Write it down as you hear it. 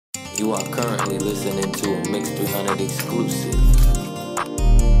You are currently listening to a Mix 300 exclusive.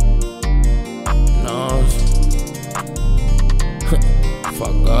 No.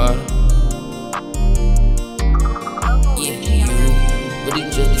 Fuck God. Yeah, you really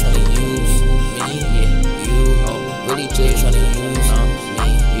just tryna use me. Yeah, you really just tryna use me.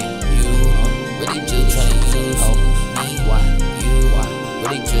 Yeah, you really just tryna use me. Why? You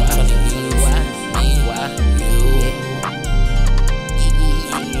really just tryna use me. Why? You.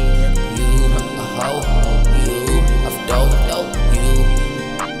 You a hoe. You a dope. You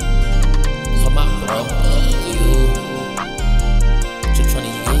come out, bro. You just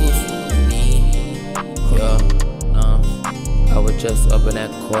tryna use me. Yeah, nah. I was just up in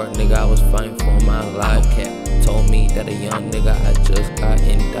that court, nigga. I was fighting for my life. Cap told me that a young nigga I just got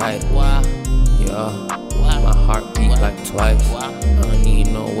indicted. Why? Yeah. My heart beat like twice. I don't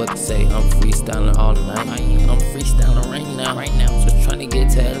even know what to say. I'm freestyling all night. I'm freestyling right now. Just trying to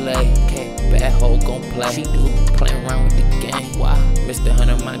get to LA. Okay, bad hoe gon' play. She do playing around with the game. Why? Mr.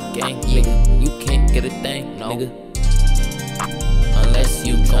 Hunter, my gang. Nigga, you can't get a thing, nigga. Unless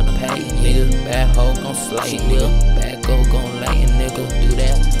you gon' pay, nigga. Bad hoe gon' slay, nigga. Bad go gon' lay, nigga. Do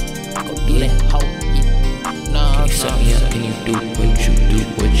that. Go do that, hoe. Nah, can you set me up? Can you do what you do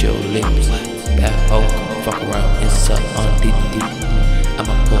with your lips? Bad hoe gon' fuck around and suck on DD.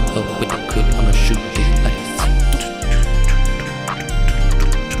 I'ma pull up with the clip, I'ma shoot these lights.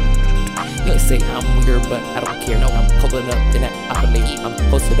 They say I'm weird, but I don't care. No, I'm pulling up in that Abilene. I'm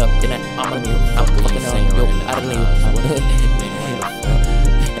posted up in that Abilene. I'm fucking up, yo, Abilene.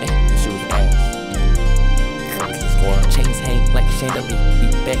 She was ass. Chains hang like Shane W. We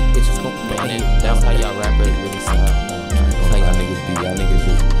back, bitches gon' bang. That's how y'all rappers really sound. That's how y'all niggas be. Y'all niggas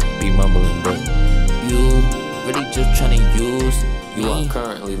just be mumbling, but you really just tryna use you are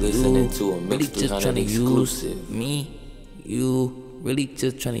currently listening to a Mix 300 exclusive. Me. You really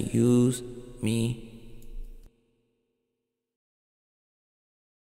just tryna use me.